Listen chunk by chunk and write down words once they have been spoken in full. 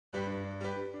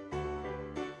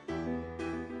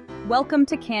Welcome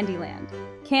to Candyland.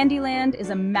 Candyland is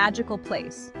a magical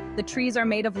place. The trees are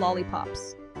made of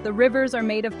lollipops. The rivers are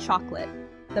made of chocolate.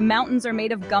 The mountains are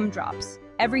made of gumdrops.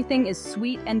 Everything is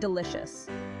sweet and delicious.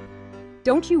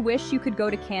 Don't you wish you could go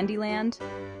to Candyland?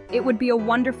 It would be a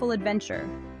wonderful adventure.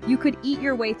 You could eat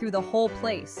your way through the whole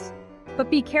place. But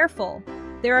be careful.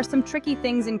 There are some tricky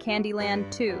things in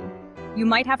Candyland, too. You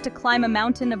might have to climb a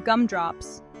mountain of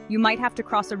gumdrops. You might have to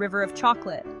cross a river of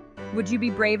chocolate. Would you be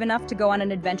brave enough to go on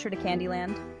an adventure to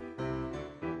Candyland?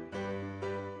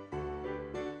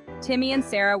 Timmy and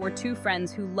Sarah were two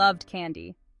friends who loved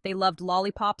candy. They loved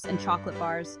lollipops and chocolate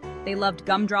bars. They loved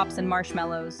gumdrops and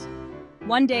marshmallows.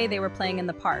 One day they were playing in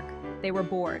the park. They were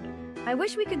bored. I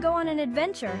wish we could go on an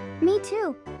adventure. Me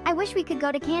too. I wish we could go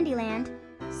to Candyland.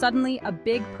 Suddenly, a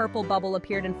big purple bubble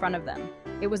appeared in front of them.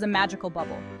 It was a magical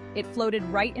bubble. It floated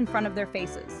right in front of their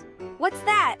faces. What's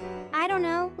that? I don't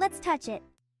know. Let's touch it.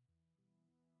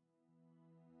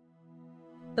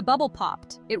 The bubble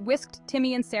popped. It whisked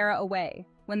Timmy and Sarah away.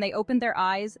 When they opened their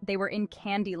eyes, they were in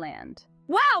Candyland.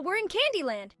 Wow, we're in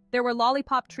Candyland! There were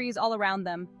lollipop trees all around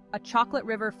them. A chocolate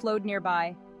river flowed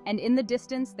nearby, and in the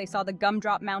distance they saw the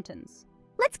Gumdrop Mountains.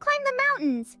 Let's climb the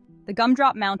mountains! The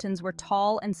Gumdrop Mountains were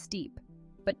tall and steep,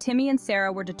 but Timmy and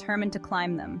Sarah were determined to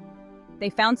climb them. They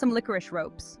found some licorice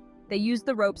ropes. They used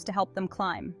the ropes to help them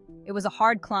climb. It was a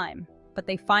hard climb, but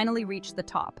they finally reached the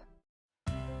top.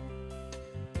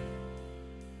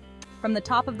 From the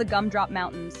top of the Gumdrop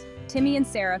Mountains, Timmy and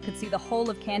Sarah could see the whole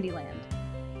of Candyland.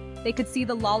 They could see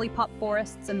the lollipop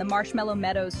forests and the marshmallow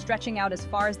meadows stretching out as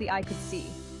far as the eye could see.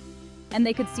 And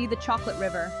they could see the chocolate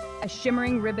river, a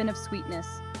shimmering ribbon of sweetness,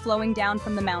 flowing down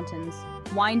from the mountains,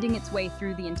 winding its way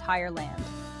through the entire land.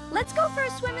 Let's go for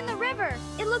a swim in the river!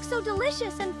 It looks so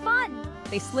delicious and fun!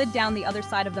 They slid down the other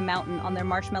side of the mountain on their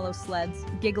marshmallow sleds,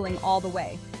 giggling all the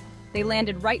way. They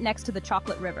landed right next to the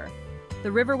chocolate river.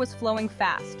 The river was flowing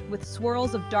fast, with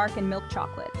swirls of dark and milk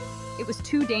chocolate. It was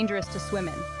too dangerous to swim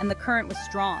in, and the current was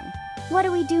strong. What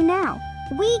do we do now?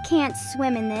 We can't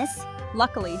swim in this.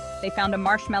 Luckily, they found a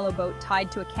marshmallow boat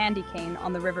tied to a candy cane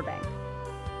on the riverbank.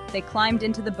 They climbed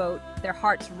into the boat, their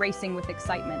hearts racing with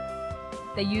excitement.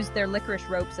 They used their licorice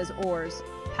ropes as oars,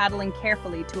 paddling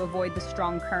carefully to avoid the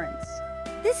strong currents.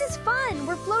 This is fun!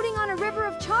 We're floating on a river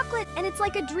of chocolate, and it's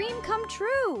like a dream come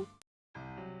true!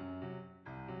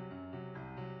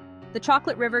 The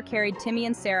chocolate river carried Timmy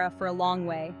and Sarah for a long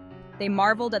way. They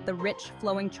marveled at the rich,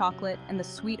 flowing chocolate and the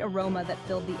sweet aroma that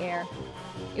filled the air.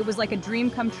 It was like a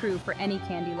dream come true for any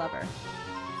candy lover.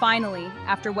 Finally,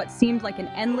 after what seemed like an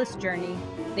endless journey,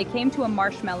 they came to a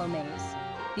marshmallow maze.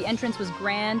 The entrance was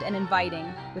grand and inviting,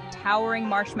 with towering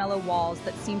marshmallow walls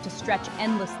that seemed to stretch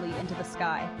endlessly into the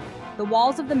sky. The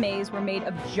walls of the maze were made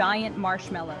of giant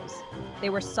marshmallows. They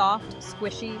were soft,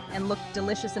 squishy, and looked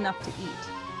delicious enough to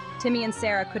eat. Timmy and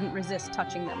Sarah couldn't resist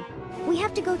touching them. We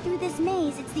have to go through this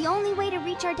maze. It's the only way to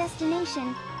reach our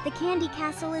destination. The candy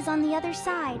castle is on the other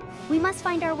side. We must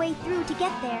find our way through to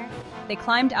get there. They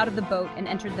climbed out of the boat and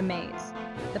entered the maze.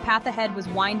 The path ahead was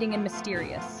winding and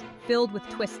mysterious, filled with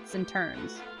twists and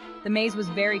turns. The maze was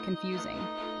very confusing.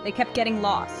 They kept getting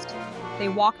lost. They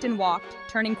walked and walked,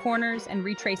 turning corners and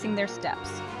retracing their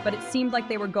steps, but it seemed like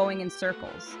they were going in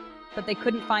circles. But they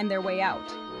couldn't find their way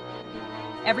out.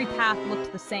 Every path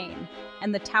looked the same,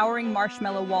 and the towering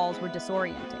marshmallow walls were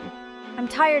disorienting. I'm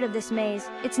tired of this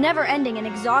maze. It's never-ending and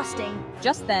exhausting.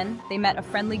 Just then, they met a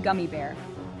friendly gummy bear.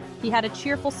 He had a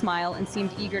cheerful smile and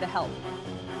seemed eager to help.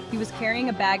 He was carrying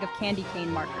a bag of candy cane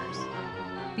markers.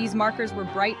 These markers were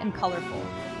bright and colorful,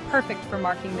 perfect for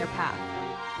marking their path.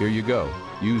 Here you go.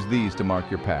 Use these to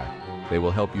mark your path. They will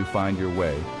help you find your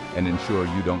way and ensure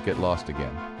you don't get lost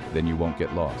again. Then you won't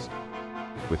get lost.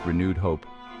 With renewed hope,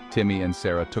 Timmy and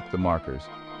Sarah took the markers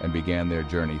and began their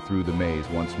journey through the maze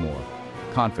once more,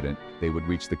 confident they would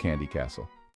reach the candy castle.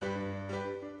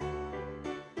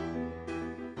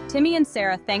 Timmy and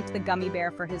Sarah thanked the gummy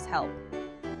bear for his help.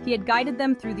 He had guided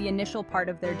them through the initial part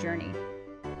of their journey.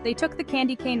 They took the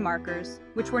candy cane markers,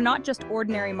 which were not just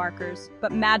ordinary markers,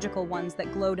 but magical ones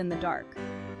that glowed in the dark.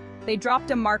 They dropped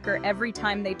a marker every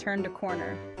time they turned a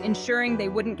corner, ensuring they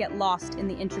wouldn't get lost in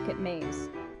the intricate maze.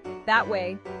 That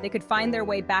way, they could find their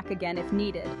way back again if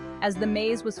needed, as the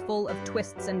maze was full of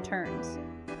twists and turns.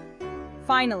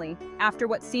 Finally, after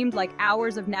what seemed like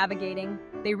hours of navigating,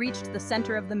 they reached the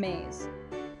center of the maze.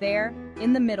 There,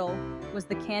 in the middle, was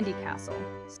the candy castle,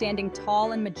 standing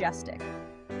tall and majestic.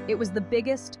 It was the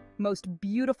biggest, most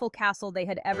beautiful castle they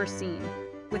had ever seen,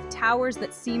 with towers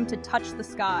that seemed to touch the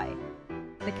sky.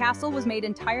 The castle was made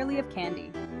entirely of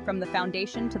candy, from the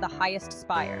foundation to the highest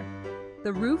spire.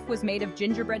 The roof was made of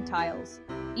gingerbread tiles,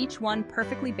 each one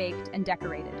perfectly baked and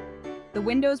decorated. The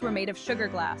windows were made of sugar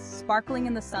glass, sparkling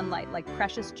in the sunlight like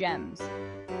precious gems.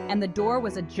 And the door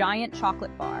was a giant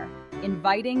chocolate bar,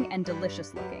 inviting and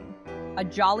delicious looking. A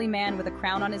jolly man with a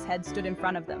crown on his head stood in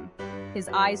front of them, his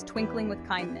eyes twinkling with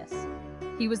kindness.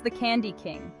 He was the Candy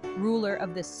King, ruler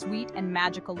of this sweet and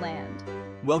magical land.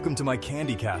 "Welcome to my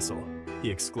candy castle," he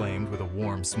exclaimed with a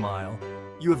warm smile.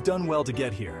 "You have done well to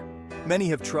get here. Many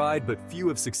have tried, but few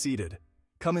have succeeded.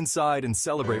 Come inside and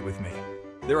celebrate with me.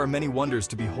 There are many wonders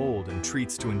to behold and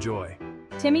treats to enjoy."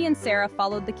 Timmy and Sarah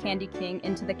followed the Candy King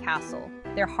into the castle,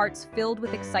 their hearts filled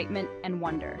with excitement and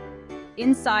wonder.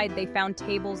 Inside, they found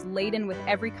tables laden with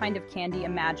every kind of candy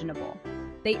imaginable.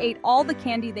 They ate all the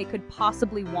candy they could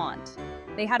possibly want.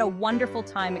 They had a wonderful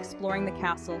time exploring the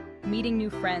castle, meeting new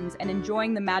friends, and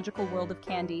enjoying the magical world of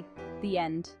candy. The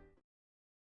end.